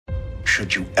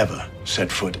Should you ever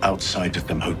set foot outside of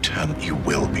the hotel, you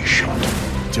will be shot.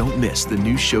 Don't miss the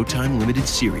new Showtime limited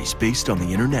series based on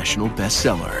the international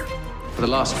bestseller. For the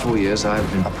last 4 years, I've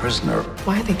been a prisoner.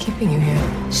 Why are they keeping you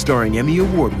here? Starring Emmy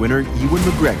Award winner Ewan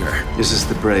McGregor. This is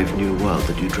the brave new world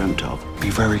that you dreamt of. Be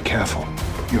very careful.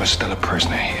 You are still a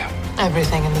prisoner here.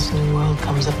 Everything in this new world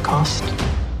comes at cost.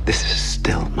 This is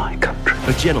still my country.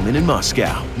 A Gentleman in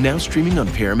Moscow, now streaming on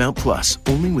Paramount Plus,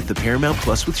 only with the Paramount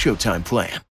Plus with Showtime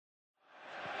plan.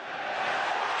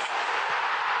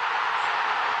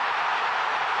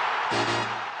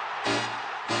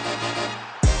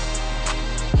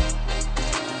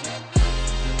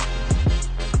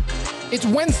 It's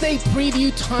Wednesday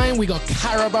preview time. We got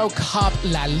Carabao Cup,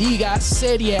 La Liga,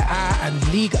 Serie A,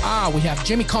 and Ligue A. We have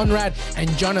Jimmy Conrad and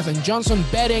Jonathan Johnson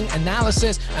betting,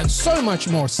 analysis, and so much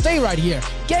more. Stay right here.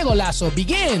 Que Golazo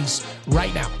begins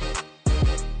right now.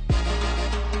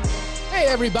 Hey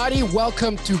everybody,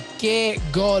 welcome to Que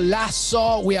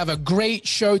Golazo. We have a great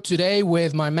show today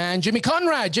with my man, Jimmy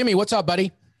Conrad. Jimmy, what's up,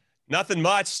 buddy? Nothing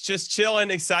much, just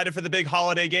chilling, excited for the big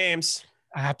holiday games.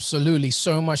 Absolutely.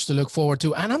 So much to look forward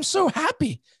to. And I'm so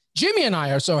happy. Jimmy and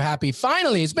I are so happy.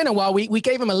 Finally, it's been a while. We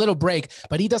gave him a little break,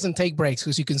 but he doesn't take breaks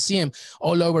because you can see him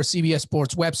all over CBS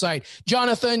Sports website.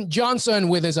 Jonathan Johnson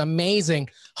with his amazing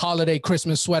holiday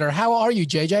Christmas sweater. How are you,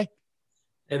 JJ?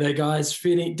 Hey there, guys.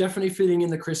 Definitely feeling in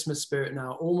the Christmas spirit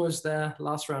now. Almost there.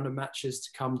 Last round of matches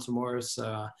to come tomorrow.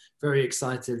 So very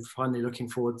excited. Finally looking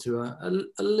forward to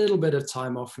a little bit of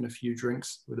time off and a few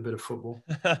drinks with a bit of football.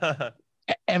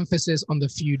 Emphasis on the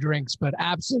few drinks, but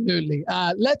absolutely.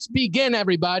 Let's begin,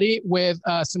 everybody, with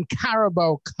some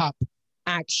Carabao Cup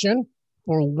action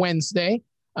for Wednesday.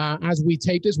 As we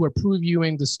tape this, we're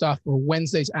previewing the stuff for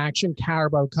Wednesday's action,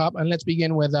 Carabao Cup. And let's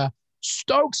begin with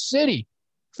Stoke City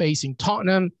facing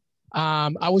Tottenham.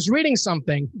 I was reading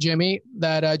something, Jimmy,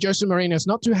 that Jose Mourinho is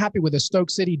not too happy with the Stoke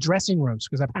City dressing rooms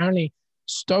because apparently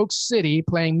Stoke City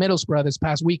playing Middlesbrough this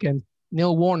past weekend,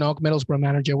 Neil Warnock, Middlesbrough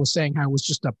manager, was saying how it was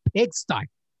just a pigsty.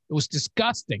 It was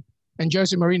disgusting. And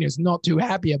Jose Mourinho is not too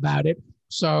happy about it.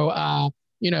 So,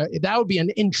 that would be an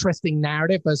interesting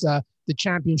narrative as the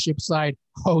championship side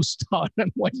host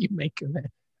Tottenham. What do you make of it?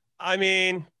 I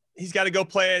mean, he's got to go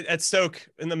play at Stoke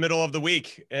in the middle of the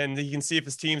week, and he can see if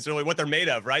his team's really what they're made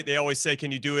of, right? They always say,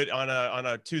 can you do it on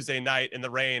a Tuesday night in the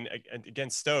rain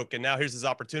against Stoke? And now here's his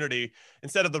opportunity.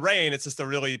 Instead of the rain, it's just a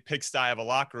really pigsty of a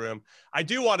locker room. I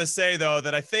do want to say, though,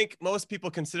 that I think most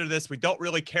people consider this, we don't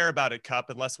really care about it Cup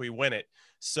unless we win it.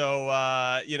 So,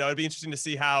 it'd be interesting to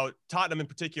see how Tottenham in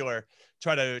particular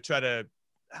try to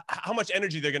how much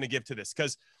energy they're going to give to this.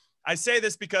 Because I say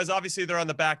this because obviously they're on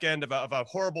the back end of a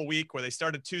horrible week where they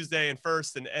started Tuesday in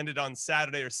first and ended on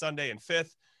Saturday or Sunday in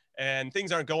fifth, and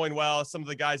things aren't going well. Some of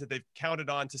the guys that they've counted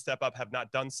on to step up have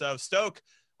not done so. Stoke,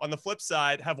 on the flip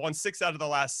side, have won 6 out of the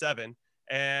last 7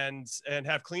 and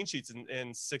have clean sheets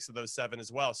in 6 of those 7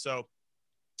 as well. So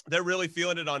they're really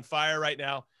feeling it on fire right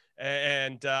now.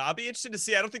 And I'll be interested to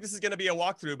see. I don't think this is going to be a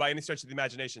walkthrough by any stretch of the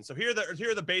imagination. So here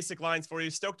are the basic lines for you.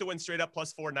 Stoke to win straight up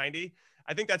plus 490.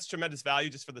 I think that's tremendous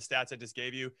value just for the stats I just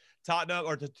gave you. Tottenham,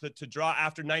 or to draw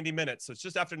after 90 minutes. So it's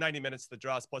just after 90 minutes, the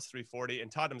draw is plus 340.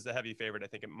 And Tottenham's the heavy favorite, I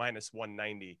think, at minus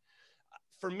 190.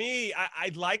 For me,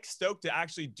 I'd like Stoke to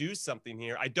actually do something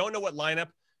here. I don't know what lineup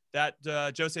that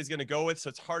Jose is going to go with. So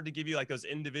it's hard to give you like those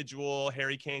individual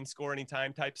Harry Kane score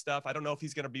anytime type stuff. I don't know if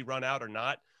he's going to be run out or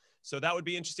not. So that would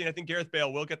be interesting. I think Gareth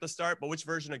Bale will get the start, but which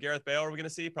version of Gareth Bale are we going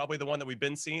to see? Probably the one that we've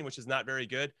been seeing, which is not very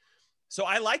good. So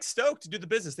I like Stoke to do the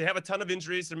business. They have a ton of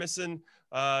injuries. They're missing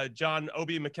John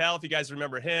Obi Mikel, if you guys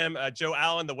remember him, Joe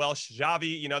Allen, the Welsh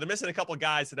Xavi. They're missing a couple of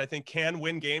guys that I think can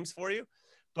win games for you,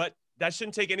 but that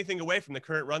shouldn't take anything away from the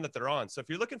current run that they're on. So if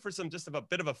you're looking for just a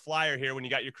bit of a flyer here when you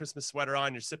got your Christmas sweater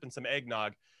on, you're sipping some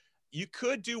eggnog, you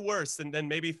could do worse than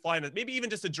maybe flying it, maybe even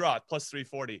just a draw at plus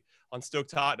 340 on Stoke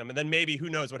Tottenham. And then maybe who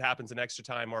knows what happens in extra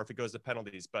time or if it goes to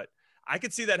penalties. But I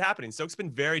could see that happening. Stoke's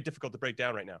been very difficult to break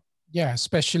down right now. Yeah,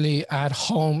 especially at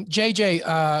home.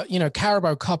 JJ,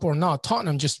 Carabao Cup or not,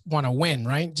 Tottenham just want to win,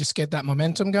 right? Just get that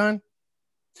momentum going.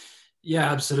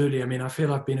 Yeah, absolutely. I mean, I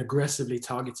feel I've been aggressively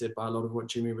targeted by a lot of what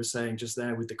Jimmy was saying just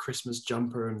there with the Christmas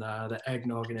jumper and the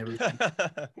eggnog and everything.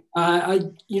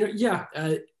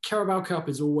 Carabao Cup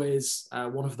is always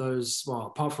one of those, well,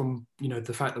 apart from,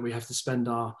 the fact that we have to spend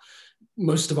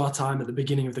most of our time at the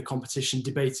beginning of the competition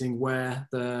debating where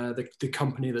the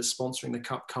company that's sponsoring the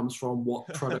cup comes from, what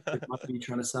product they might be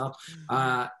trying to sell.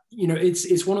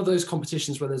 It's one of those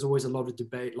competitions where there's always a lot of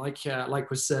debate. Like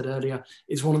was said earlier,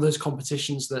 it's one of those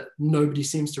competitions that nobody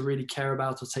seems to really care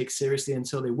about or take seriously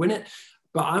until they win it.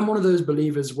 But I'm one of those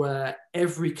believers where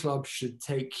every club should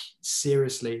take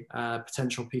seriously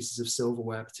potential pieces of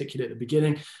silverware, particularly at the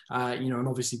beginning. And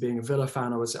obviously being a Villa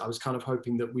fan, I was kind of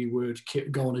hoping that we would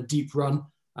go on a deep run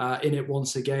in it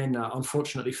once again.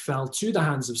 Unfortunately, fell to the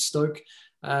hands of Stoke.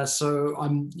 So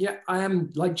I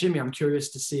am like Jimmy. I'm curious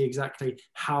to see exactly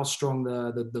how strong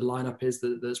the lineup is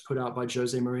that's put out by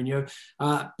Jose Mourinho.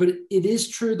 But it is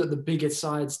true that the bigger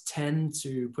sides tend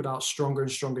to put out stronger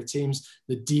and stronger teams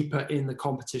the deeper in the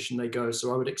competition they go.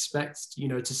 So I would expect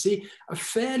to see a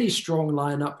fairly strong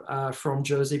lineup from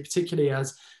Jose, particularly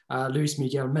as Luis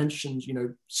Miguel mentioned,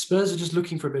 Spurs are just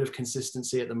looking for a bit of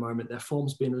consistency at the moment. Their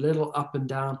form's been a little up and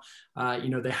down.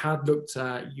 They had looked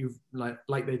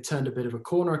like they turned a bit of a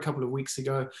corner a couple of weeks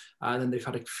ago. Then they've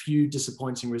had a few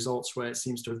disappointing results where it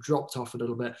seems to have dropped off a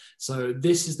little bit. So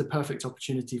this is the perfect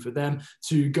opportunity for them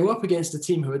to go up against a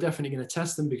team who are definitely going to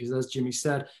test them, because as Jimmy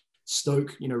said,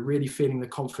 Stoke, really feeling the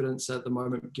confidence at the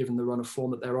moment, given the run of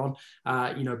form that they're on,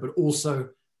 but also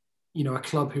a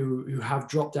club who have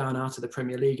dropped down out of the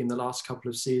Premier League in the last couple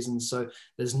of seasons. So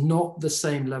there's not the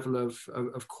same level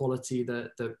of quality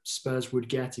that Spurs would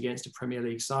get against a Premier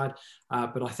League side.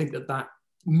 But I think that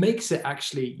makes it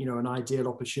actually, an ideal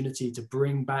opportunity to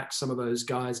bring back some of those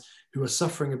guys who are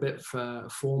suffering a bit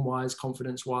form-wise,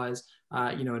 confidence-wise,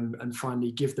 and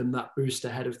finally give them that boost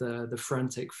ahead of the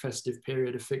frantic festive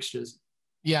period of fixtures.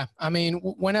 Yeah, I mean,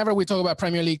 whenever we talk about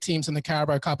Premier League teams in the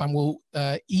Carabao Cup, and we'll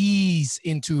ease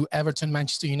into Everton,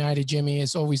 Manchester United, Jimmy,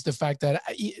 is always the fact that,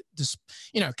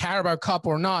 Carabao Cup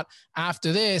or not,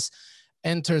 after this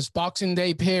enters Boxing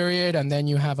Day period, and then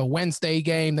you have a Wednesday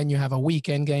game, then you have a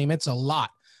weekend game. It's a lot.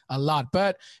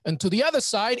 And to the other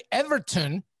side,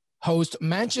 Everton host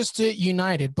Manchester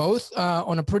United, both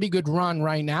on a pretty good run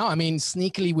right now. I mean,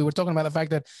 sneakily, we were talking about the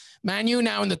fact that Man U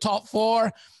now in the top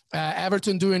four,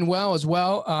 Everton doing well as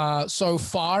well so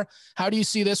far. How do you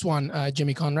see this one,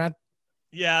 Jimmy Conrad?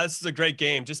 Yeah, this is a great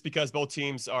game just because both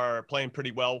teams are playing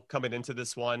pretty well coming into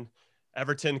this one.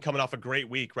 Everton coming off a great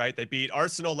week, right? They beat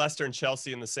Arsenal, Leicester, and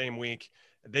Chelsea in the same week.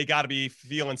 They got to be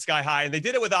feeling sky high, and they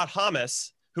did it without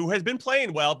James, who has been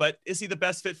playing well, but is he the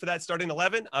best fit for that starting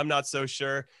 11? I'm not so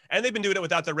sure. And they've been doing it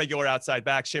without their regular outside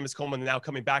back. Seamus Coleman now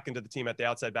coming back into the team at the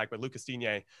outside back, but Lucas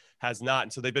Digne has not.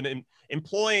 And so they've been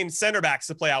employing center backs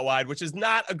to play out wide, which is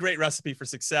not a great recipe for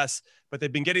success, but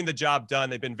they've been getting the job done.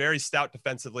 They've been very stout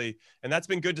defensively, and that's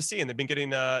been good to see. And they've been getting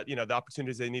the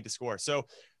opportunities they need to score. So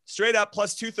straight up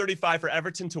plus 235 for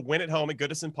Everton to win at home at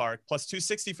Goodison Park, plus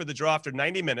 260 for the draw after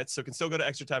 90 minutes, so can still go to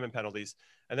extra time and penalties.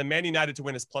 And then Man United to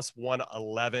win is plus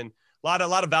 111. A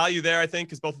lot of value there, I think,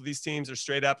 because both of these teams are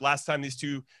straight up. Last time these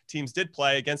two teams did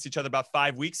play against each other about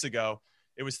 5 weeks ago,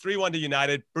 it was 3-1 to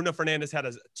United. Bruno Fernandes had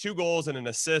 2 goals and an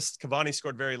assist. Cavani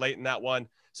scored very late in that one.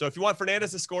 So if you want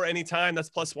Fernandes to score anytime, that's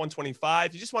plus 125.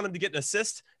 If you just want him to get an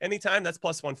assist anytime, that's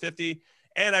plus 150.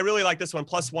 And I really like this one,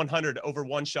 plus 100 over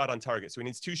 1 shot on target. So he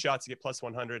needs 2 shots to get plus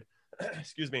 100.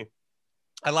 Excuse me.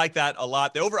 I like that a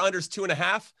lot. The over-under is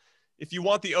 2.5. If you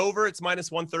want the over, it's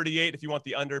minus 138. If you want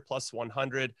the under, plus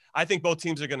 100. I think both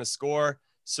teams are going to score.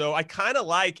 So I kind of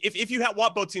like, if you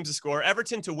want both teams to score,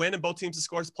 Everton to win and both teams to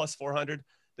score is plus 400.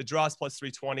 The draw is plus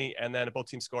 320. And then both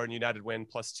teams score and United win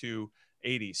plus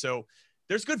 280. So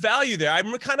there's good value there.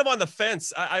 I'm kind of on the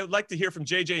fence. I would like to hear from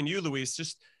JJ and you,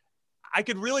 Luis. I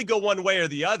could really go one way or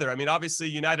the other. I mean, obviously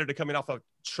United are coming off a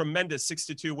tremendous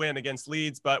 6-2 win against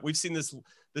Leeds, but we've seen this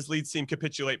Leeds team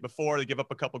capitulate before. They give up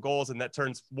a couple goals, and that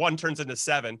turns into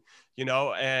 7,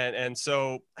 and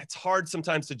so it's hard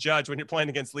sometimes to judge when you're playing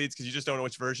against Leeds because you just don't know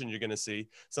which version you're going to see.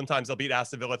 Sometimes they'll beat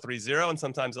Aston Villa 3-0, and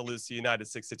sometimes they'll lose to United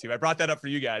 6-2. I brought that up for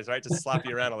you guys, right? Just to slap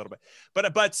you around a little bit.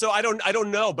 But so I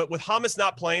don't know. But with James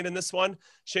not playing in this one,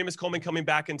 Seamus Coleman coming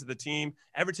back into the team,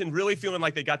 Everton really feeling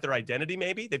like they got their identity.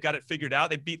 Maybe they've got it figured out.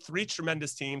 They beat 3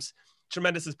 tremendous teams.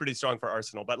 Tremendous is pretty strong for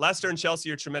Arsenal, but Leicester and Chelsea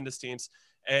are tremendous teams,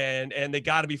 and they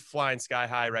got to be flying sky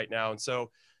high right now. And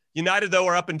so United, though,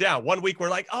 are up and down. One week we're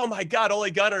like, oh my God, Ole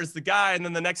Gunnar is the guy. And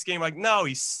then the next game, like, no,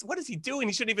 what is he doing?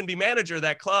 He shouldn't even be manager of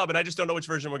that club. And I just don't know which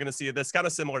version we're going to see of this. Kind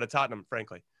of similar to Tottenham,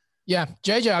 frankly. Yeah.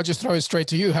 JJ, I'll just throw it straight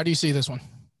to you. How do you see this one?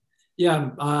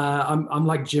 Yeah, I'm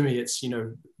like Jimmy. It's,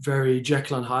 very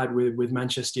Jekyll and Hyde with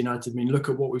Manchester United. I mean, look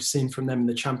at what we've seen from them in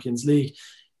the Champions League.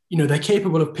 They're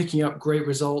capable of picking up great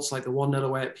results like the 1-0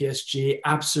 away at PSG,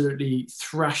 absolutely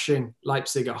thrashing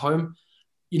Leipzig at home,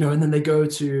 and then they go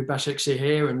to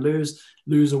Başakşehir and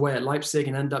lose away at Leipzig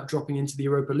and end up dropping into the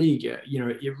Europa League.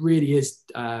 It really is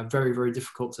very, very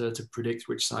difficult to predict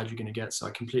which side you're going to get. So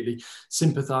I completely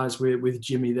sympathize with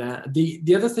Jimmy there.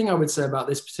 The other thing I would say about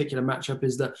this particular matchup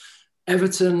is that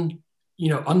Everton,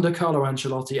 under Carlo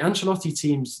Ancelotti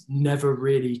teams never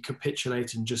really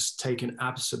capitulate and just take an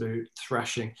absolute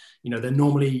thrashing. They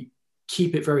normally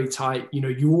keep it very tight.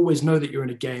 You always know that you're in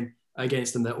a game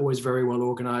against them. They're always very well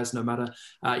organized, no matter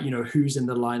who's in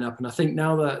the lineup. And I think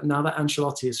now that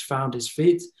Ancelotti has found his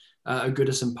feet at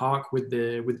Goodison Park with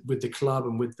the club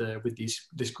and with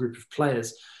this group of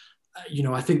players,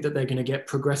 I think that they're going to get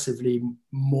progressively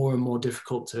more and more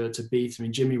difficult to beat. I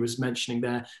mean, Jimmy was mentioning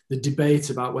there the debate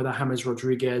about whether James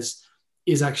Rodriguez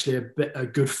is actually a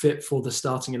good fit for the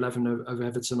starting 11 of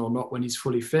Everton or not when he's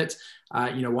fully fit.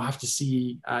 We'll have to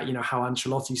see, how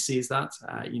Ancelotti sees that.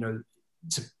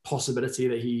 It's a possibility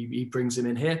that he brings him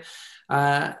in here,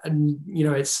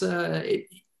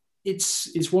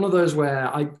 it's one of those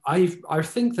where I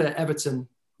think that Everton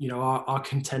are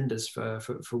contenders for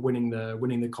winning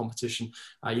the competition.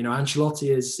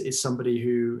 Ancelotti is somebody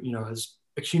who has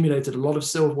accumulated a lot of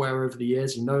silverware over the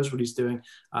years. He knows what he's doing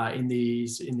in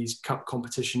these cup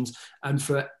competitions, and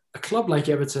for a club like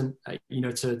Everton,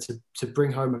 to bring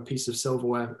home a piece of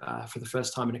silverware for the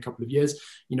first time in a couple of years,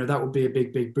 that would be a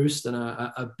big boost and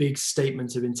a big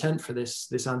statement of intent for this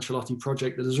Ancelotti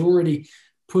project that has already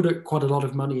put quite a lot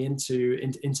of money into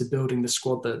building the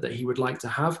squad that he would like to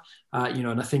have,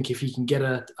 and I think if he can get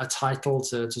a title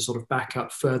to sort of back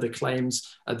up further claims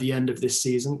at the end of this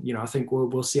season, I think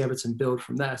we'll see Everton build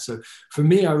from there. So for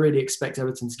me, I really expect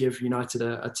Everton to give United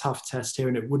a tough test here,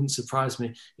 and it wouldn't surprise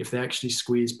me if they actually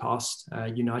squeeze past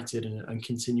United and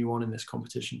continue on in this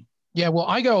competition. Yeah, well,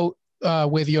 I go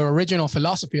with your original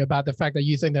philosophy about the fact that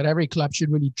you think that every club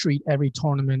should really treat every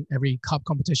tournament, every cup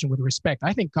competition with respect.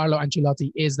 I think Carlo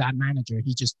Ancelotti is that manager.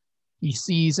 He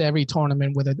sees every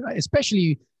tournament with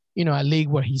especially, a league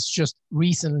where he's just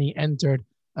recently entered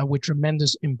with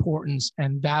tremendous importance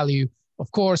and value.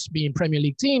 Of course, being Premier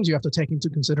League teams, you have to take into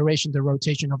consideration the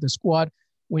rotation of the squad.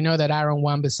 We know that Aaron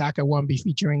Wan-Bissaka won't be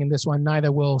featuring in this one.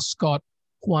 Neither will Scott,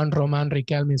 Juan Roman,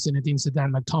 Riquelme, Zinedine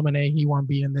Zidane, McTominay. He won't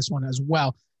be in this one as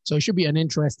well. So it should be an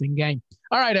interesting game.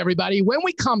 All right, everybody. When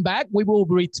we come back, we will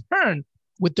return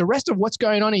with the rest of what's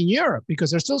going on in Europe,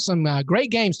 because there's still some great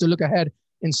games to look ahead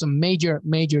in some major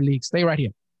leagues. Stay right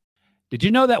here. Did you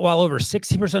know that while over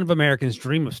 60% of Americans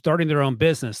dream of starting their own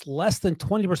business, less than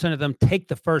 20% of them take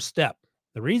the first step?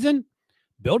 The reason?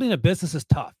 Building a business is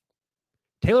tough.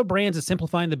 Taylor Brands is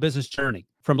simplifying the business journey.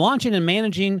 From launching and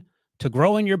managing to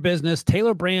growing your business,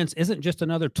 Taylor Brands isn't just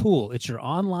another tool. It's your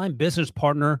online business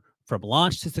partner from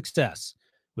launch to success.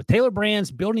 With Taylor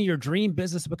Brands, building your dream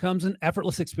business becomes an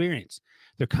effortless experience.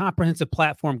 Their comprehensive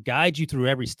platform guides you through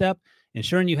every step,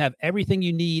 ensuring you have everything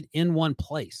you need in one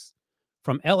place.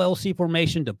 From LLC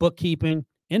formation to bookkeeping,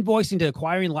 invoicing to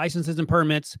acquiring licenses and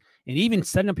permits, and even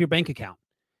setting up your bank account,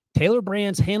 Taylor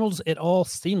Brands handles it all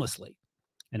seamlessly.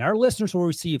 And our listeners will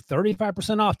receive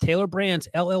 35% off Taylor Brands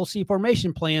LLC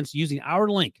formation plans using our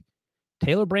link,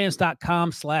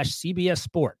 taylorbrands.com/CBS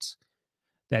Sports.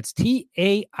 That's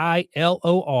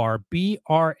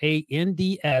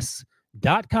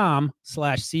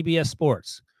TAILORBRANDS.com/CBS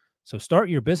Sports. So start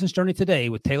your business journey today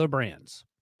with Taylor Brands.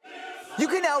 You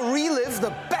can now relive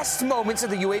the best moments of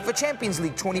the UEFA Champions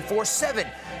League 24/7.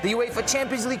 The UEFA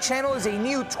Champions League channel is a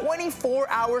new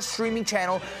 24-hour streaming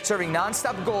channel serving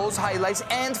non-stop goals, highlights,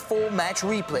 and full match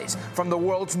replays from the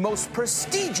world's most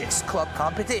prestigious club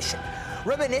competition.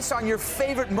 Reminisce on your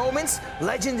favorite moments,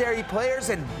 legendary players,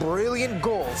 and brilliant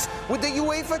goals with the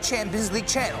UEFA Champions League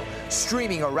channel,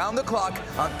 streaming around the clock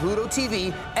on Pluto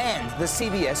TV and the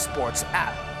CBS Sports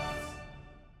app.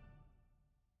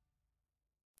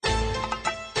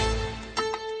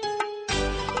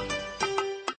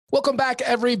 Welcome back,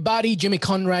 everybody. Jimmy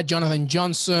Conrad, Jonathan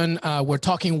Johnson. We're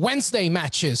talking Wednesday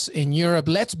matches in Europe.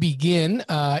 Let's begin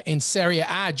in Serie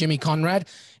A, Jimmy Conrad.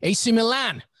 AC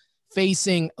Milan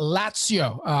facing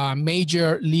Lazio,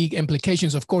 major league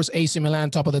implications. Of course, AC Milan,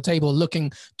 top of the table,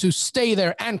 looking to stay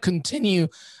there and continue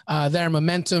their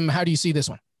momentum. How do you see this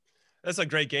one? That's a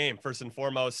great game, first and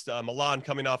foremost. Milan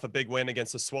coming off a big win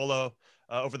against Sassuolo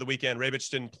over the weekend. Rebic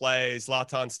didn't play.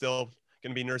 Zlatan still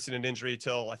going to be nursing an injury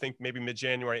till I think maybe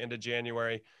mid-January, end of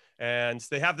January. And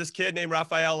they have this kid named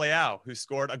Rafael Leao who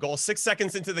scored a goal 6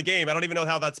 seconds into the game. I don't even know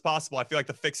how that's possible. I feel like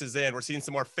the fix is in. We're seeing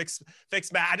some more fixed.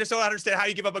 I just don't understand how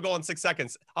you give up a goal in 6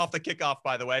 seconds off the kickoff,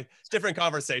 by the way. Different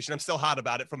conversation. I'm still hot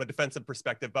about it from a defensive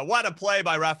perspective. But what a play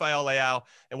by Rafael Leao,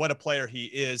 and what a player he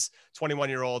is.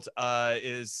 21-year-old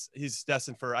he's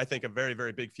destined for, I think, a very,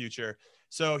 very big future.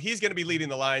 So he's going to be leading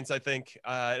the lines, I think.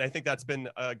 And I think that's been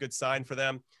a good sign for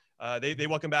them. They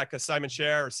welcome back Simon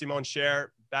Schär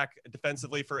back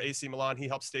defensively for AC Milan. He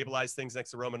helped stabilize things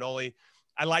next to Romagnoli.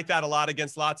 I like that a lot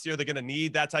against Lazio. They're going to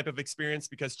need that type of experience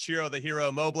because Ciro, the hero,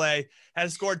 Immobile,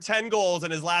 has scored 10 goals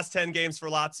in his last 10 games for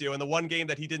Lazio. And the one game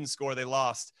that he didn't score, they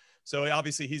lost. So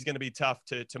obviously he's going to be tough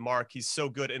to mark. He's so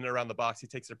good in and around the box. He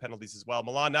takes their penalties as well.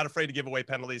 Milan, not afraid to give away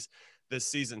penalties this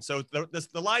season. So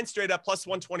the line straight up, plus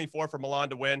 124 for Milan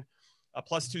to win,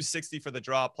 plus 260 for the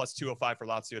draw, plus 205 for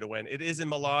Lazio to win. It is in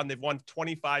Milan. They've won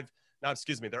 25. No,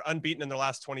 excuse me. They're unbeaten in their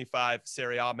last 25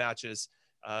 Serie A matches.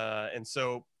 And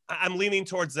so I'm leaning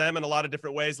towards them in a lot of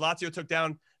different ways. Lazio took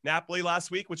down Napoli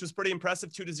last week, which was pretty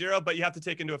impressive, 2-0, but you have to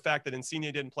take into effect that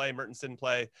Insigne didn't play, Mertens didn't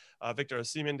play, Victor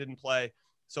Osimhen didn't play.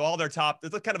 So all their top,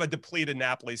 it's kind of a depleted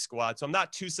Napoli squad. So I'm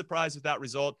not too surprised with that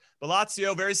result. But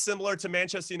Lazio, very similar to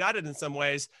Manchester United in some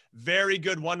ways, very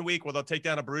good one week where they'll take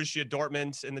down a Borussia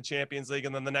Dortmund in the Champions League.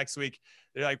 And then the next week,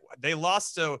 they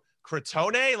lost to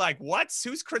Crotone. Like, what?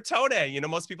 Who's Crotone? You know,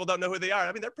 most people don't know who they are.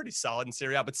 I mean, they're pretty solid in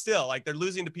Serie A, but still, like, they're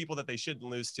losing to people that they shouldn't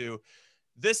lose to.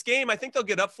 This game, I think they'll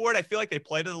get up for it. I feel like they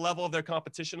play to the level of their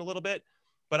competition a little bit.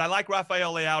 But I like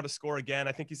Rafael Leao to score again.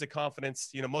 I think he's a confidence.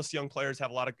 You know, most young players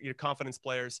have a lot of confidence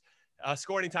players.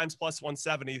 Score anytimes plus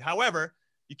 170. However,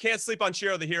 you can't sleep on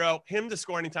Ciro, the hero. Him to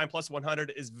score anytime plus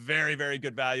 100 is very, very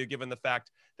good value given the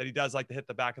fact that he does like to hit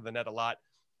the back of the net a lot.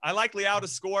 I like Leao to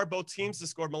score. Both teams to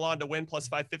score. Milan to win plus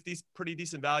 550 is pretty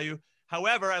decent value.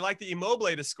 However, I like the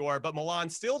Immobile to score, but Milan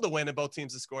still to win and both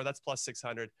teams to score. That's plus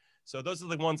 600. So those are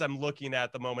the ones I'm looking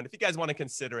at the moment. If you guys want to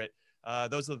consider it,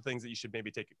 those are the things that you should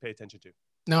maybe pay attention to.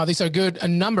 No, these are good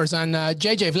numbers. And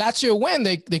JJ, if Lazio win,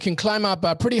 they can climb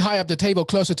up pretty high up the table,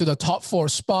 closer to the top 4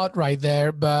 spot right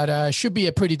there. But should be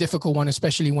a pretty difficult one,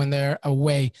 especially when they're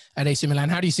away at AC Milan.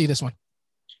 How do you see this one?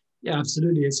 Yeah,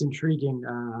 absolutely. It's intriguing.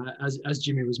 As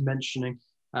Jimmy was mentioning,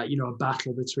 a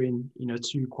battle between,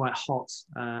 two quite hot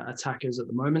attackers at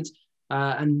the moment.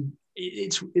 And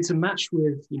it's a match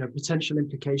with, potential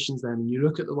implications then. You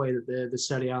look at the way that the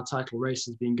Serie A title race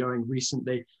has been going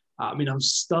recently. I mean, I'm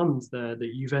stunned that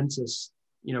Juventus,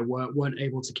 weren't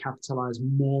able to capitalize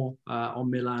more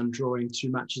on Milan drawing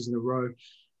 2 matches in a row,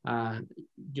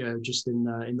 just in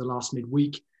the last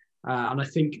midweek. And I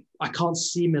think I can't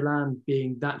see Milan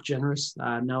being that generous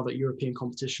now that European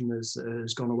competition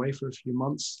has gone away for a few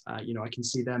months. I can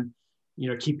see them,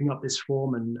 keeping up this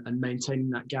form and maintaining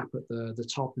that gap at the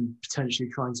top and potentially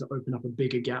trying to open up a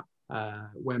bigger gap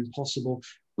when possible.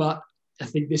 But I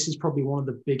think this is probably one of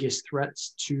the biggest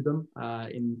threats to them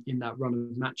in that run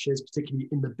of matches, particularly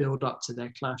in the build-up to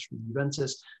their clash with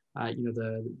Juventus.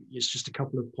 It's just a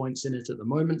couple of points in it at the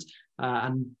moment.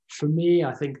 And for me,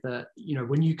 I think that,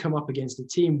 when you come up against a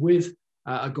team with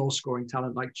a goal-scoring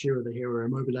talent like Ciro, the hero,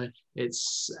 Immobile,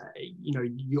 it's,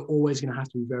 you're always going to have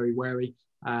to be very wary.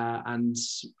 And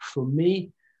for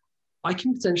me, I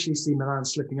can potentially see Milan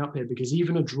slipping up here because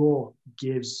even a draw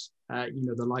gives,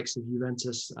 the likes of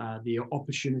Juventus the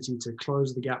opportunity to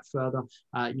close the gap further.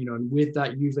 And with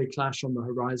that Juve clash on the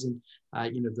horizon,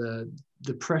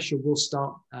 the pressure will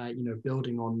start,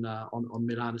 building on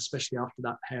Milan, especially after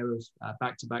that pair of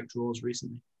back-to-back draws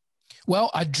recently.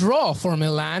 Well, a draw for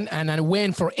Milan and a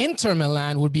win for Inter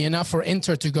Milan would be enough for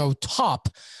Inter to go top.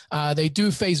 They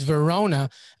do face Verona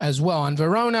as well. And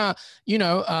Verona,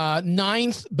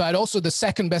 9th, but also the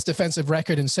 2nd best defensive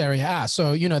record in Serie A.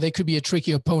 So, they could be a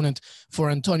tricky opponent for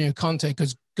Antonio Conte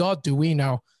because God, do we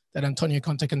know that Antonio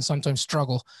Conte can sometimes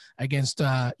struggle against,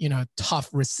 tough,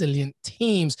 resilient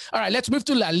teams. All right, let's move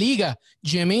to La Liga,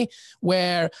 Jimmy,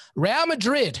 where Real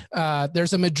Madrid,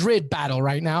 there's a Madrid battle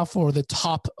right now for the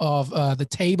top of the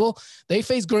table. They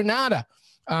face Granada.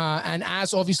 And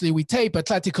as obviously we tape,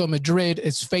 Atletico Madrid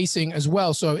is facing as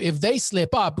well. So if they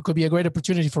slip up, it could be a great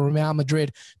opportunity for Real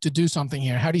Madrid to do something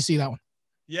here. How do you see that one?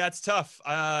 Yeah, it's tough.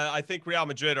 I think Real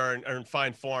Madrid are in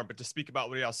fine form, but to speak about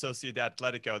Real Sociedad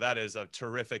Atletico, that is a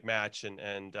terrific match,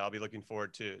 and I'll be looking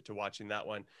forward to watching that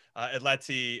one.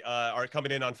 Atleti are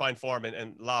coming in on fine form,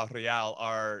 and La Real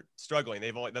are struggling.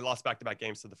 They lost back-to-back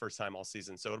games for the first time all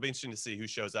season, so it'll be interesting to see who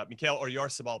shows up. Mikel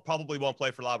Oyarzabal probably won't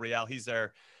play for La Real. He's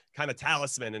their kind of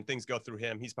talisman, and things go through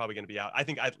him. He's probably going to be out. I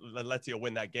think Atleti will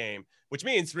win that game, which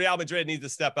means Real Madrid needs to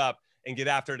step up and get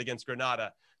after it against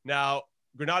Granada. Now,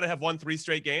 Granada have won 3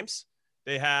 straight games.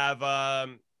 They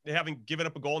haven't given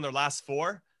up a goal in their last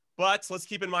 4, but let's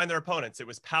keep in mind their opponents. It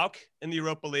was PAOK in the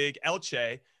Europa League,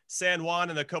 Elche, San Juan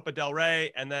in the Copa del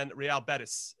Rey, and then Real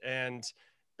Betis. And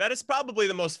Betis probably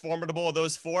the most formidable of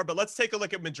those 4, but let's take a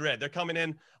look at Madrid. They're coming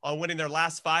in on winning their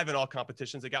last 5 in all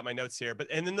competitions. I got my notes here,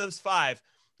 and in those 5,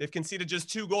 they've conceded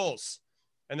just 2 goals.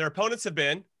 And their opponents have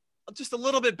been just a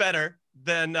little bit better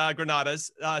than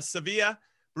Granada's. Sevilla,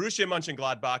 Borussia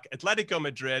Mönchengladbach, Atletico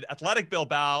Madrid, Athletic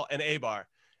Bilbao, and Eibar.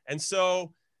 And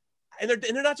so And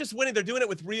they're not just winning, they're doing it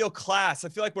with real class. I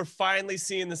feel like we're finally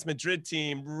seeing this Madrid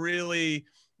team really,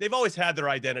 they've always had their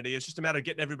identity. It's just a matter of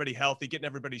getting everybody healthy, getting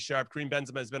everybody sharp. Karim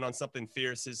Benzema has been on something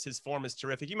fierce. His form is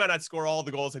terrific. He might not score all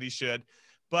the goals that he should,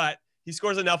 but he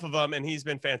scores enough of them, and he's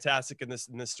been fantastic in this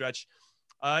stretch.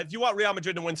 If you want Real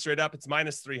Madrid to win straight up, it's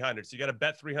minus 300. So you got to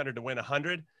bet 300 to win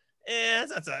 100.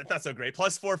 That's not so great.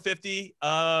 Plus 450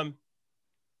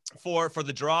 for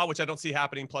the draw, which I don't see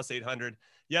happening, plus 800.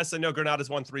 Yes, I know Granada's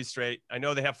won 3 straight. I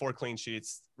know they have 4 clean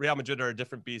sheets. Real Madrid are a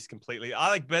different beast completely. I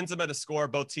like Benzema to score,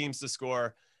 both teams to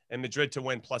score, and Madrid to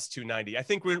win plus 290. I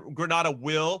think Granada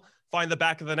will find the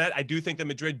back of the net. I do think that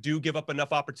Madrid do give up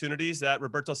enough opportunities that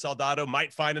Roberto Soldado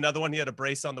might find another one. He had a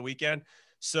brace on the weekend.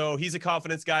 So he's a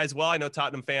confidence guy as well. I know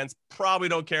Tottenham fans probably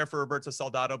don't care for Roberto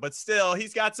Soldado, but still,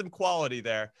 he's got some quality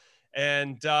there.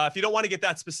 And if you don't want to get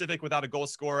that specific without a goal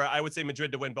scorer, I would say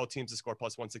Madrid to win, both teams to score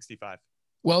plus 165.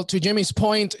 Well, to Jimmy's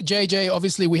point, JJ,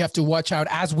 obviously we have to watch out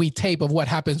as we tape of what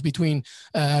happens between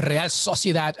Real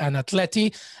Sociedad and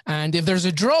Atleti. And if there's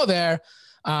a draw there,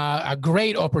 a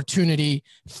great opportunity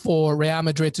for Real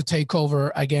Madrid to take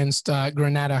over against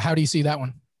Granada. How do you see that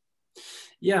one?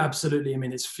 Yeah, absolutely. I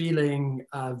mean, it's feeling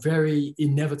very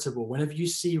inevitable. Whenever you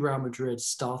see Real Madrid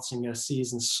starting a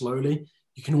season slowly,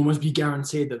 you can almost be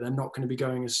guaranteed that they're not going to be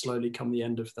going as slowly come the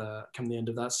end of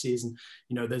that season.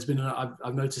 You know, there's been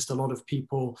I've noticed a lot of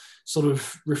people sort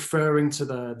of referring to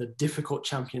the difficult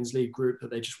Champions League group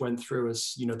that they just went through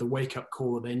as, you know, the wake up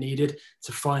call that they needed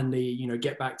to finally, you know,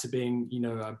 get back to being, you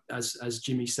know, as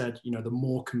Jimmy said, you know, the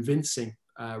more convincing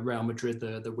Real Madrid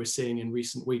that we're seeing in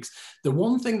recent weeks. The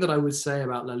one thing that I would say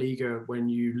about La Liga when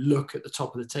you look at the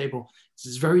top of the table is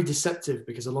it's very deceptive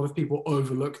because a lot of people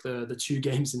overlook the 2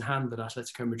 games in hand that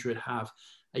Atletico Madrid have.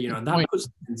 You know, and that puts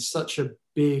them in such a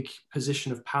big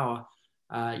position of power.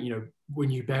 You know, when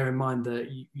you bear in mind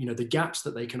that, you know, the gaps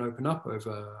that they can open up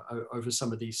over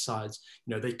some of these sides,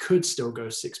 you know, they could still go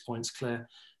 6 points clear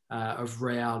of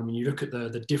Real. I mean, you look at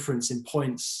the difference in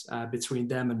points between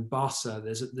them and Barca.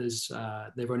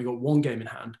 They've only got 1 game in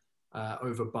hand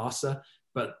over Barca,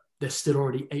 but they're still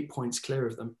already 8 points clear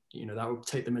of them. You know, that would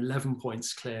take them 11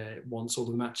 points clear once all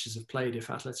the matches have played if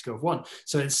Atletico have won.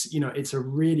 So it's, you know, it's a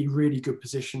really, really good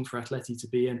position for Atleti to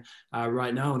be in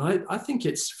right now. And I think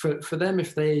it's for them,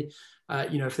 if they,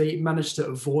 you know, if they manage to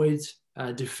avoid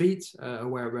defeat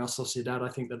away at Real Sociedad, I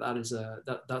think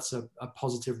that's a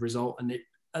positive result. And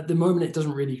at the moment, it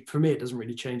doesn't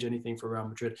really change anything for Real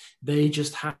Madrid. They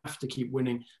just have to keep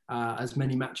winning as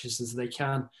many matches as they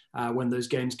can when those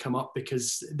games come up,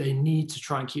 because they need to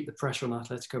try and keep the pressure on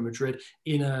Atletico Madrid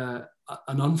in an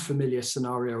unfamiliar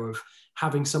scenario of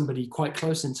having somebody quite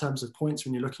close in terms of points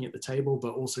when you're looking at the table,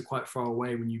 but also quite far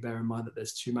away when you bear in mind that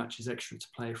there's 2 matches extra to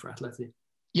play for Atleti.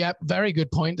 Yeah, very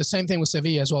good point. The same thing with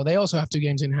Sevilla as well. They also have 2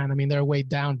 games in hand. I mean, they're way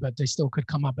down, but they still could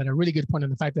come up. And a really good point on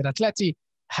the fact that Atleti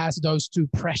has those 2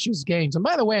 precious games. And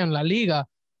by the way, in La Liga,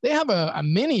 they have a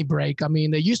mini break. I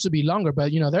mean, they used to be longer,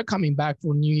 but, you know, they're coming back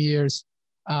for New Year's,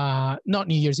 not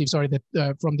New Year's Eve, sorry,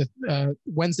 from the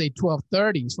Wednesday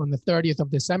 12:30s, from the 30th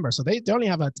of December. So they only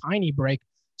have a tiny break.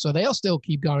 So they'll still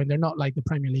keep going. They're not like the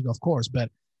Premier League, of course, but,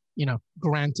 you know,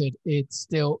 granted, it's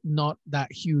still not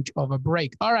that huge of a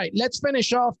break. All right, let's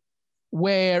finish off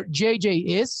where JJ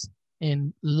is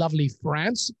in lovely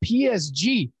France.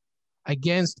 PSG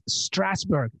against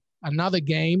Strasbourg, another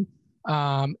game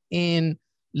in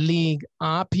Ligue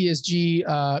 1.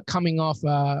 PSG coming off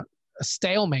a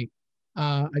stalemate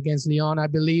against Lyon, I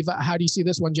believe. How do you see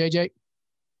this one, JJ?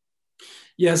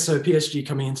 Yeah, so PSG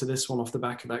coming into this one off the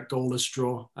back of that goalless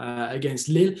draw against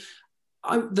Lille.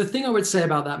 The thing I would say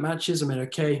about that match is, I mean,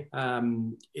 okay,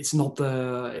 it's not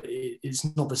the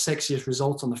sexiest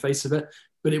result on the face of it,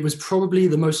 but it was probably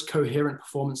the most coherent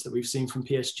performance that we've seen from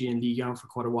PSG in Ligue 1 for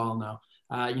quite a while now.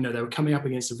 You know, they were coming up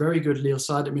against a very good Lille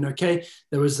side. I mean, okay,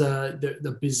 there was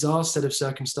the bizarre set of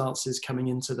circumstances coming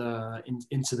into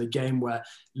the game where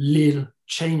Lille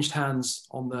changed hands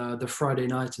on the Friday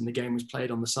night and the game was played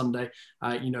on the Sunday.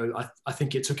 You know, I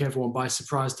think it took everyone by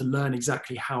surprise to learn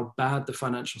exactly how bad the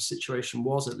financial situation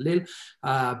was at Lille.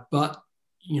 But,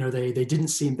 you know, they didn't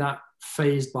seem that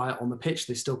fazed by it on the pitch.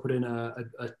 They still put in a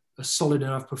solid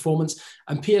enough performance,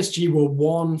 and PSG were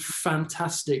one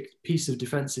fantastic piece of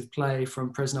defensive play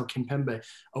from Presnel Kimpembe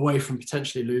away from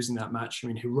potentially losing that match. I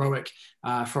mean, heroic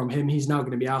from him. He's now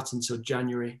going to be out until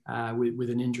January with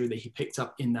an injury that he picked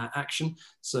up in that action.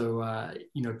 So,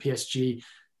 you know, PSG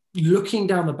looking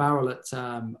down the barrel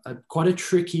at quite a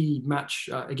tricky match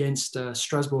against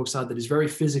Strasbourg side that is very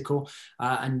physical.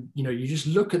 And, you just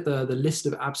look at the list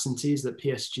of absentees that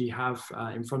PSG have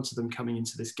in front of them coming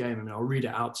into this game. I mean, I'll read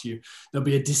it out to you. There'll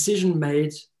be a decision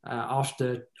made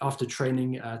after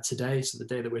training today, so the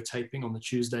day that we're taping on the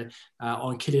Tuesday,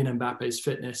 on Kylian Mbappe's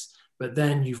fitness. But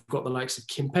then you've got the likes of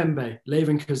Kimpembe,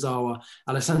 Levin Kurzawa,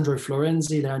 Alessandro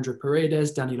Florenzi, Leandro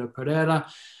Paredes, Danilo Pereira,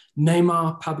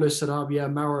 Neymar, Pablo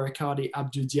Sarabia, Mauro Icardi,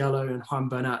 Abdou Diallo, and Juan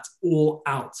Bernat all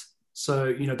out.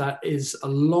 So, that is a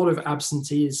lot of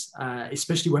absentees,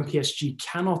 especially when PSG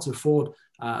cannot afford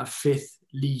a fifth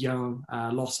Ligue 1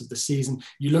 loss of the season.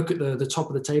 You look at the top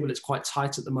of the table, it's quite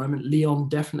tight at the moment. Lyon,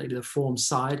 definitely the form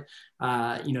side.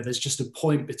 There's just a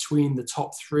point between the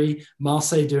top three.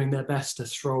 Marseille doing their best to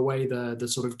throw away the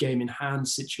sort of game in hand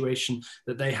situation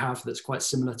that they have that's quite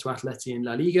similar to Atleti in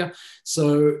La Liga.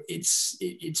 So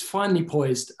it's finally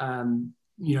poised. On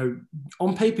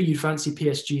paper, you'd fancy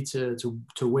PSG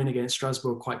to win against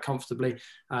Strasbourg quite comfortably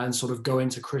and sort of go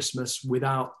into Christmas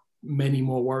without many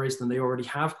more worries than they already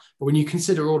have. But when you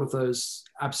consider all of those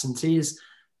absentees,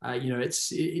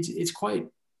 it's quite,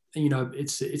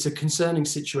 it's a concerning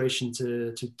situation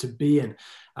to be in.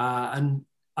 And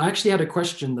I actually had a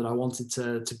question that I wanted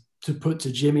to put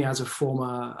to Jimmy as a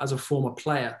former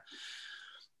player.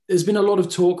 There's been a lot of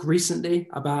talk recently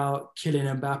about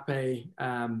Kylian Mbappe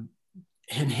and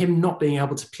him not being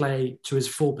able to play to his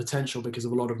full potential because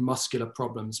of a lot of muscular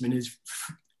problems. I mean,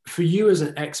 for you as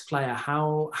an ex-player,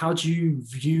 how do you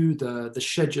view the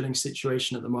scheduling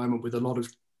situation at the moment with a lot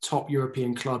of top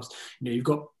European clubs? You've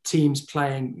got teams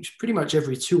playing pretty much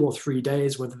every 2 or 3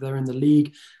 days, whether they're in the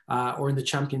league or in the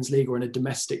Champions League or in a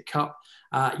domestic cup.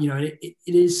 It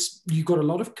is, you've got a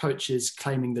lot of coaches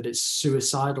claiming that it's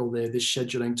suicidal, this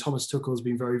scheduling. Thomas Tuchel has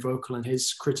been very vocal in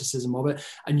his criticism of it.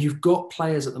 And you've got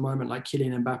players at the moment like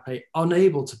Kylian Mbappe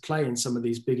unable to play in some of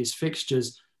these biggest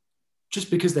fixtures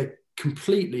just because they're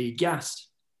completely gassed.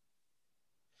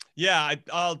 Yeah,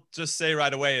 I'll just say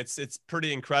right away, it's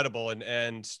pretty incredible.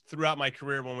 And throughout my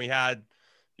career, when we had,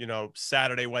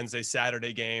 Saturday, Wednesday,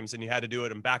 Saturday games, and you had to do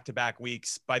it in back-to-back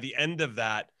weeks, by the end of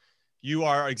that, you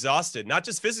are exhausted, not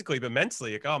just physically, but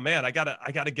mentally. Like, oh man, I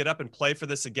gotta get up and play for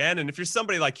this again. And if you're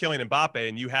somebody like Kylian Mbappe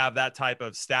and you have that type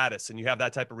of status and you have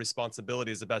that type of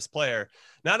responsibility as the best player,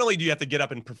 not only do you have to get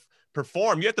up and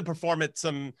perform, you have to perform at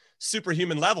some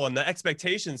superhuman level, and the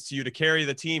expectations to you to carry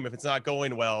the team if it's not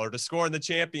going well, or to score in the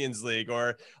Champions League,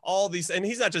 or all these. And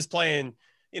he's not just playing,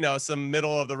 some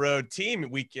middle of the road team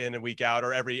week in and week out,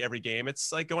 or every game.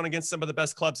 It's like going against some of the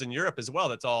best clubs in Europe as well.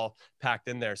 That's all packed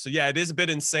in there. So yeah, it is a bit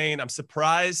insane. I'm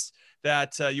surprised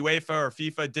that UEFA or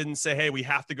FIFA didn't say, hey, we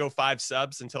have to go 5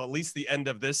 subs until at least the end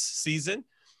of this season,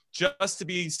 just to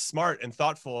be smart and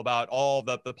thoughtful about all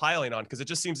the piling on. Because it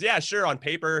just seems, yeah, sure, on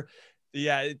paper,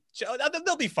 yeah,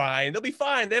 they'll be fine. They'll be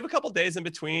fine. They have a couple days in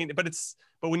between, but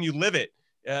when you live it,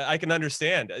 I can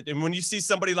understand. And when you see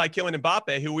somebody like Kylian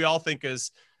Mbappe, who we all think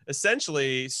is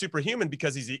essentially superhuman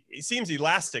because he seems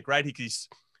elastic, right? He's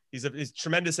a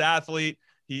tremendous athlete.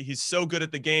 He's so good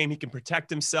at the game. He can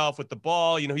protect himself with the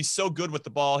ball. He's so good with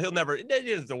the ball. He doesn't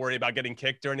have to worry about getting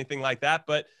kicked or anything like that.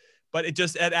 But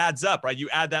it adds up, right? You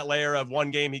add that layer of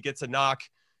one game, he gets a knock,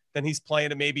 then he's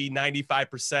playing at maybe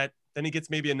 95%. Then he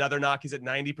gets maybe another knock. He's at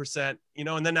 90%,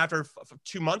 and then after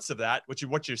 2 months of that,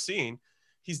 what you're seeing,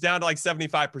 he's down to like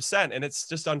 75%. And it's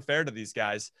just unfair to these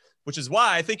guys, which is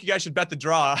why I think you guys should bet the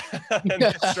draw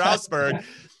against Strasbourg.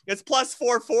 It's plus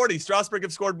 440. Strasbourg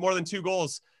have scored more than 2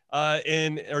 goals at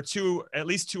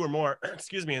least 2 or more,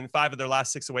 in 5 of their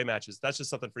last 6 away matches. That's just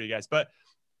something for you guys. But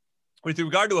with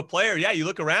regard to a player, yeah, you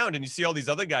look around and you see all these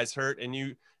other guys hurt,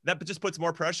 and that just puts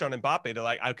more pressure on Mbappe to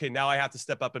like, okay, now I have to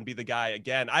step up and be the guy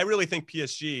again. I really think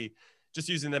PSG, just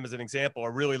using them as an example,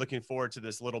 are really looking forward to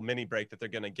this little mini break that they're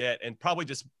going to get, and probably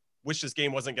just wish this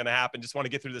game wasn't going to happen. Just want to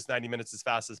get through this 90 minutes as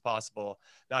fast as possible,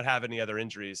 not have any other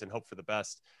injuries, and hope for the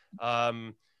best.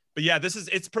 But yeah,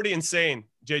 it's pretty insane,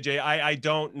 JJ. I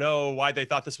don't know why they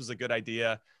thought this was a good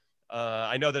idea.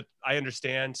 I know that I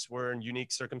understand we're in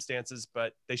unique circumstances,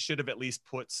 but they should have at least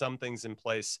put some things in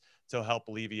place to help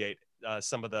alleviate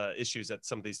some of the issues that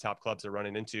some of these top clubs are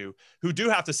running into, who do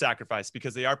have to sacrifice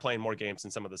because they are playing more games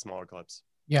than some of the smaller clubs.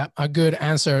 Yeah, a good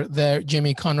answer there,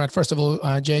 Jimmy Conrad. First of all,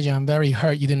 JJ, I'm very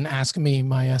hurt you didn't ask me.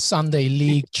 My Sunday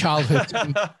league childhood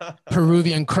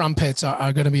Peruvian crumpets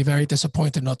are going to be very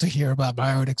disappointed not to hear about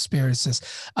my own experiences.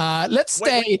 Let's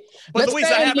stay. But Luis,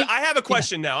 I have a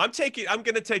question now. I'm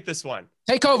going to take this one.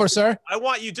 Take over, sir. I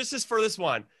want you just for this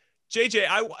one.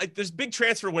 JJ, there's big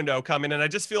transfer window coming, and I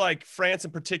just feel like France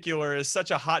in particular is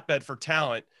such a hotbed for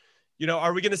talent.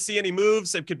 are we going to see any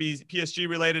moves? It could be PSG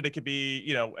related. It could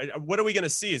be, what are we going to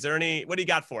see? Is there what do you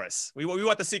got for us? We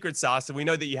want the secret sauce, and we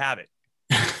know that you have it.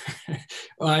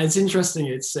 Well, it's interesting.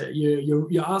 It's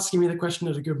you're asking me the question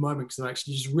at a good moment, because I've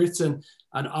actually just written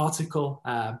an article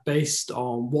based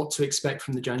on what to expect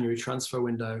from the January transfer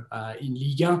window in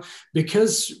Liga,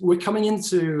 because we're coming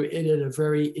into it at a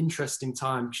very interesting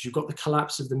time, because you've got the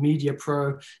collapse of the Media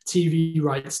Pro TV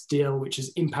rights deal, which has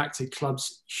impacted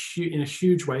clubs in a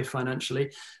huge way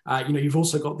financially. You've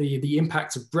also got the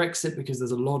impact of Brexit, because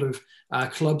there's a lot of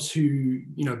clubs who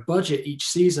budget each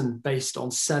season based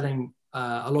on selling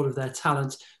a lot of their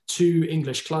talent to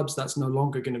English clubs. That's no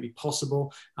longer going to be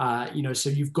possible. So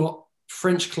you've got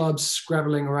French clubs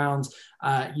scrabbling around,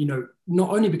 not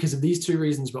only because of these two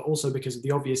reasons, but also because of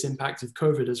the obvious impact of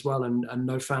COVID as well, and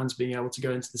no fans being able to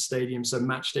go into the stadium. So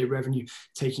match day revenue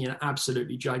taking an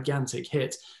absolutely gigantic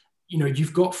hit.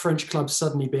 You've got French clubs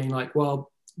suddenly being like,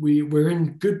 well, we're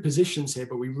in good positions here,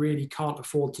 but we really can't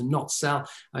afford to not sell.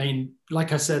 I mean,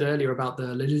 like I said earlier about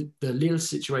the Lille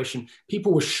situation,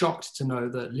 people were shocked to know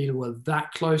that Lille were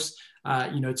that close,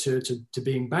 to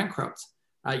being bankrupt.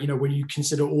 When you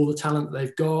consider all the talent that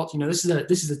they've got, this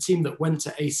is a team that went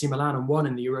to AC Milan and won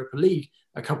in the Europa League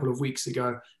a couple of weeks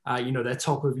ago. They're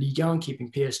top of Ligue 1, keeping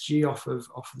PSG off of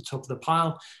the top of the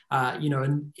pile.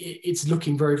 And it's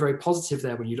looking very, very positive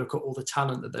there when you look at all the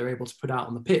talent that they're able to put out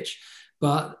on the pitch.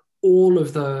 But all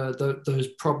of those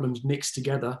problems mixed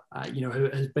together,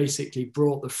 has basically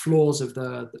brought the flaws of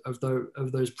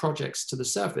those projects to the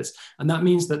surface. And that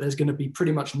means that there's going to be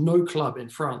pretty much no club in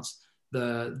France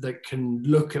that can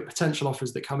look at potential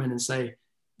offers that come in and say,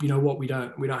 we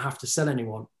don't have to sell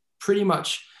anyone. Pretty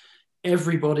much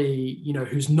everybody,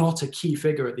 who's not a key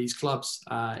figure at these clubs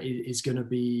is going to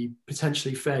be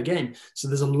potentially fair game. So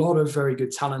there's a lot of very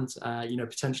good talent,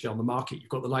 potentially on the market. You've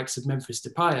got the likes of Memphis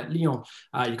Depay at Lyon.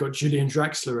 You've got Julian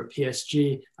Draxler at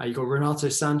PSG. You've got Renato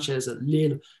Sanchez at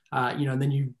Lille. And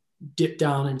then you dip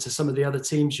down into some of the other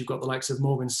teams. You've got the likes of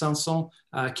Morgan Sanson,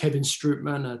 Kevin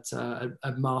Strootman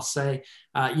at Marseille,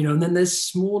 and then there's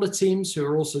smaller teams who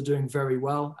are also doing very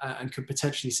well and could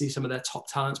potentially see some of their top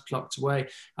talents plucked away.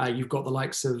 You've got the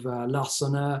likes of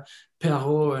Larsonneur,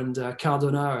 Perrault, and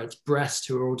Cardona at Brest,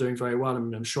 who are all doing very well. I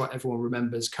mean, I'm sure everyone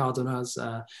remembers Cardona's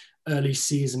early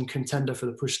season contender for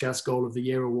the Puskás Goal of the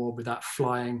Year award with that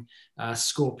flying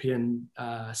scorpion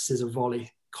scissor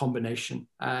volley combination,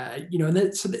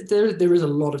 so there is a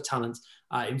lot of talent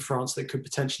in France that could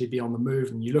potentially be on the move.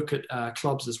 And you look at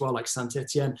clubs as well, like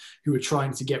Saint-Etienne, who are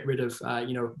trying to get rid of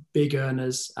big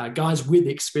earners, guys with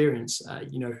experience,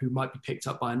 who might be picked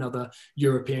up by another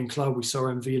European club. We saw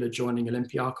M'Vila joining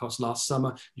Olympiacos last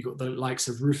summer. You've got the likes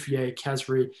of Ruffier,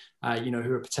 Khazri,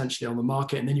 who are potentially on the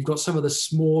market. And then you've got some of the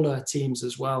smaller teams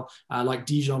as well, like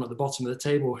Dijon at the bottom of the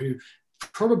table, who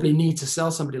probably need to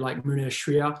sell somebody like Mounir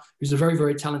Chouia, who's a very,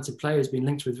 very talented player, has been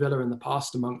linked with Villa in the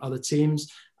past, among other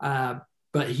teams.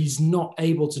 But he's not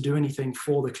able to do anything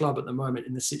for the club at the moment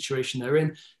in the situation they're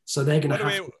in. So they're going to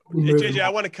have to JJ, I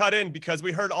want to cut in because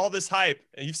we heard all this hype,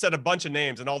 and you've said a bunch of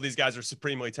names, and all these guys are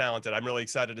supremely talented. I'm really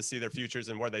excited to see their futures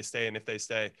and where they stay and if they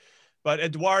stay. But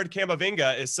Edouard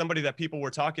Camavinga is somebody that people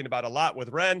were talking about a lot with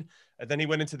Rennes. And then he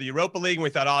went into the Europa League, and we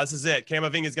thought, this is it.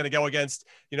 Camavinga is going to go against,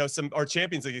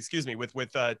 Champions League,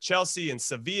 with Chelsea and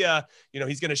Sevilla.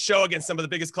 He's going to show against some of the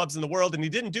biggest clubs in the world, and he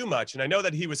didn't do much. And I know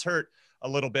that he was hurt a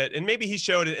little bit, and maybe he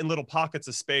showed it in little pockets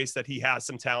of space that he has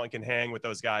some talent, can hang with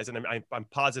those guys. And I'm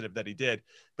positive that he did,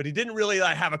 but he didn't really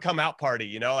have a come out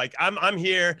party, I'm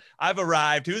here, I've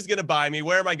arrived. Who's going to buy me?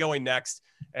 Where am I going next?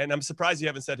 And I'm surprised you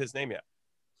haven't said his name yet.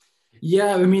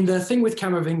 Yeah, I mean, the thing with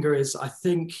Camavinga is I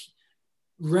think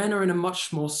Rennes are in a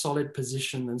much more solid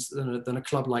position than a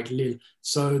club like Lille.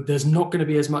 So there's not going to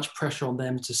be as much pressure on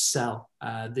them to sell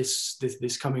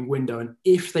this coming window. And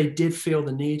if they did feel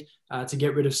the need to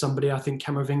get rid of somebody, I think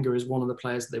Camavinga is one of the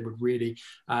players that they would really,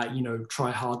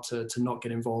 try hard to not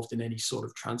get involved in any sort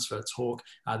of transfer talk.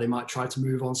 They might try to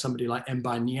move on somebody like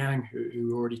Mbaye Niang,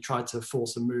 who already tried to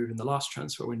force a move in the last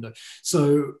transfer window.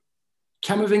 So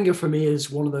Camavinga for me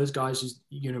is one of those guys who's,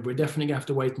 we're definitely gonna have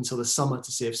to wait until the summer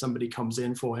to see if somebody comes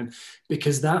in for him,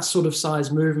 because that sort of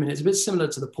size movement, it's a bit similar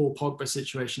to the Paul Pogba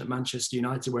situation at Manchester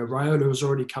United, where Raiola has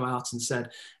already come out and said,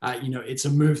 it's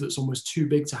a move that's almost too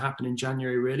big to happen in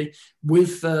January, really.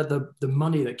 With the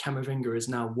money that Camavinga is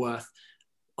now worth,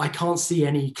 I can't see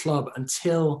any club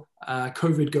until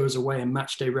COVID goes away and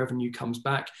match day revenue comes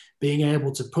back being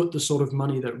able to put the sort of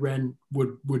money that Rennes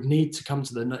would need to come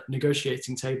to the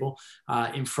negotiating table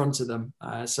in front of them.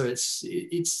 So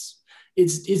it's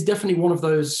definitely one of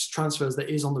those transfers that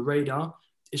is on the radar.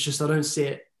 It's just I don't see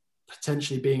it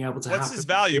potentially being able to What's happen. his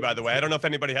value, by the way? I don't know if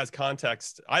anybody has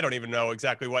context. I don't even know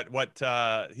exactly what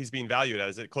he's being valued at.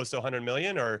 Is it close to 100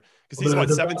 million, or because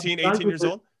he's 17, 18 years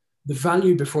old? The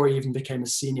value before he even became a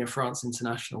senior France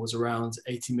international was around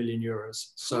 80 million euros.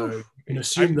 So you can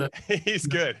assume that he's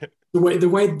good. The way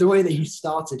that he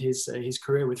started his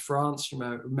career with France,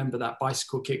 remember that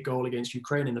bicycle kick goal against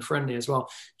Ukraine in the friendly as well.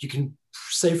 You can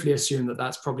safely assume that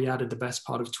that's probably added the best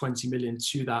part of 20 million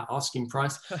to that asking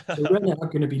price. So we're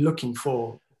not going to be looking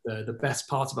for the best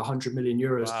part of 100 million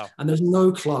euros. Wow. And there's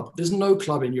no club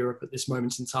in Europe at this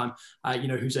moment in time,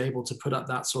 who's able to put up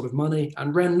that sort of money.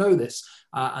 And Rennes know this.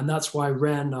 And that's why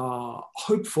Rennes are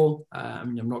hopeful.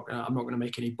 I'm not going to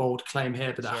make any bold claim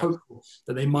here, but they're hopeful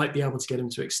that they might be able to get him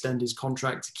to extend his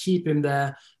contract, to keep him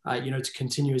there, to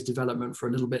continue his development for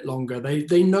a little bit longer.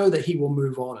 They know that he will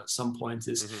move on at some point.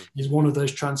 Is one of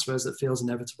those transfers that feels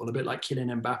inevitable, a bit like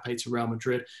Kylian Mbappe to Real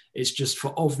Madrid. It's just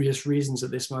for obvious reasons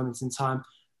at this moment in time.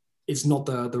 It's not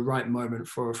the right moment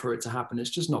for it to happen. It's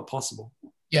just not possible.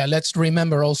 Yeah, let's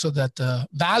remember also that the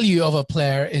value of a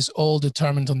player is all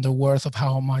determined on the worth of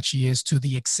how much he is to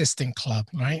the existing club,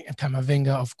 right? And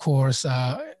Camavinga, of course,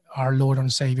 our Lord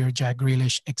and Savior, Jack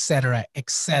Grealish, etc.,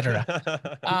 etc.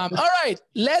 All right,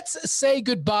 let's say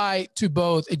goodbye to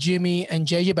both Jimmy and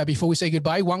JJ. But before we say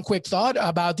goodbye, one quick thought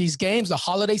about these games, the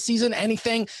holiday season,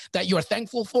 anything that you're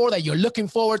thankful for, that you're looking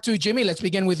forward to. Jimmy, let's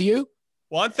begin with you.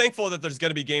 Well, I'm thankful that there's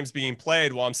going to be games being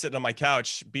played while I'm sitting on my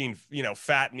couch being,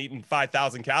 fat and eating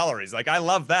 5,000 calories. Like, I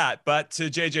love that. But to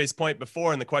JJ's point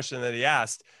before, and the question that he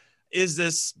asked, is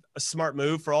this a smart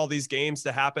move for all these games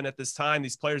to happen at this time?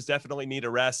 These players definitely need a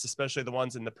rest, especially the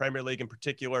ones in the Premier League in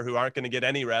particular who aren't going to get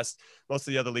any rest. Most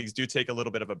of the other leagues do take a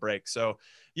little bit of a break. So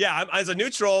yeah, as a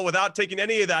neutral, without taking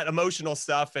any of that emotional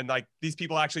stuff and like these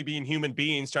people actually being human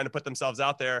beings trying to put themselves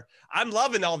out there, I'm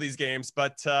loving all these games.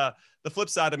 But the flip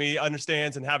side of me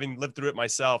understands, and having lived through it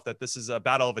myself, that this is a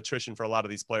battle of attrition for a lot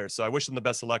of these players. So I wish them the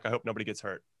best of luck. I hope nobody gets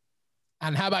hurt.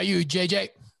 And how about you, JJ?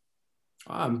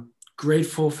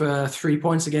 Grateful for 3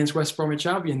 points against West Bromwich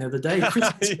Albion the other day.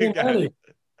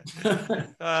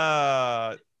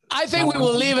 I think we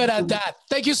will leave it at that.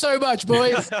 Thank you so much,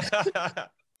 boys.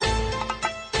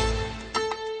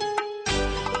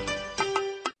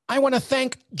 I want to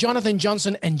thank Jonathan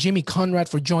Johnson and Jimmy Conrad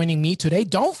for joining me today.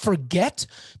 Don't forget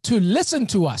to listen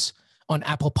to us on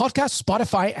Apple Podcasts,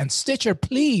 Spotify, and Stitcher.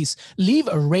 Please leave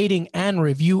a rating and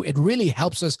review. It really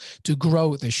helps us to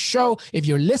grow the show. If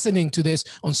you're listening to this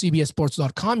on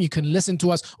cbssports.com, you can listen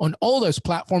to us on all those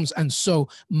platforms and so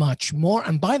much more.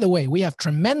 And by the way, we have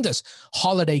tremendous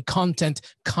holiday content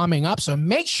coming up, so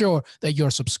make sure that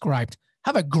you're subscribed.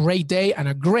 Have a great day and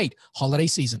a great holiday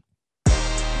season.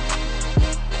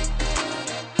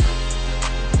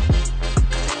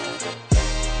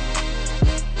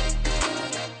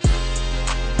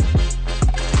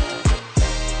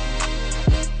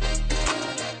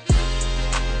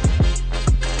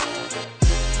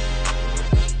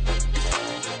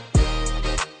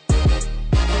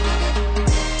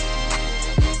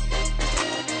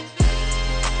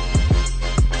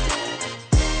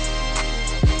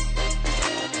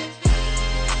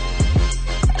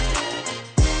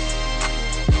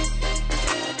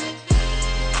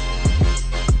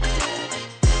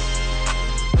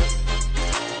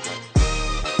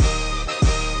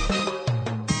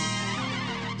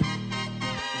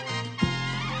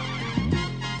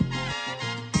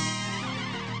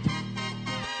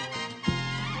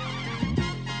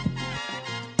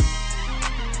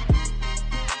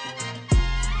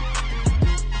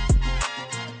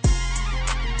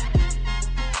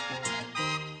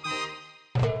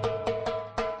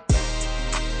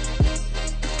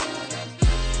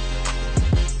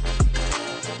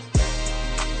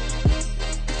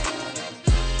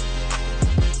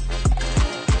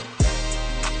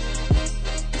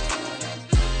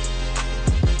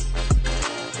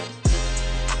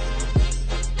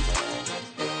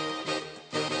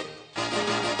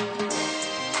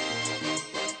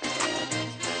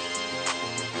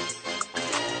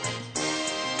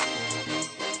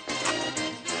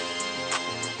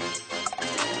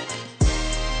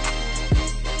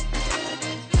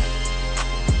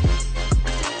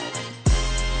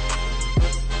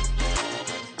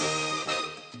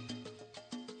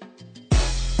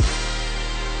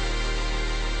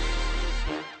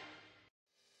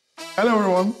 Hello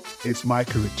everyone, it's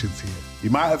Micah Richards here.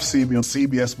 You might have seen me on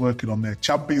CBS working on their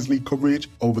Champions League coverage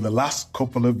over the last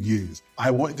couple of years. I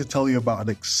wanted to tell you about an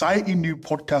exciting new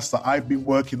podcast that I've been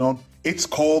working on. It's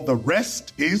called The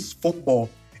Rest is Football.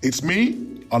 It's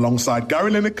me, alongside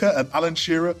Gary Lineker and Alan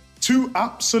Shearer, two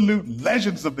absolute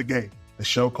legends of the game. The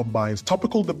show combines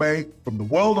topical debate from the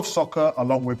world of soccer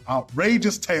along with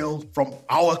outrageous tales from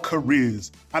our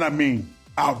careers. And I mean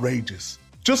outrageous.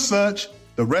 Just search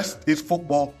The Rest is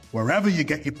Football wherever you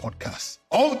get your podcasts.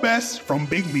 All the best from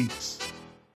Big Meats.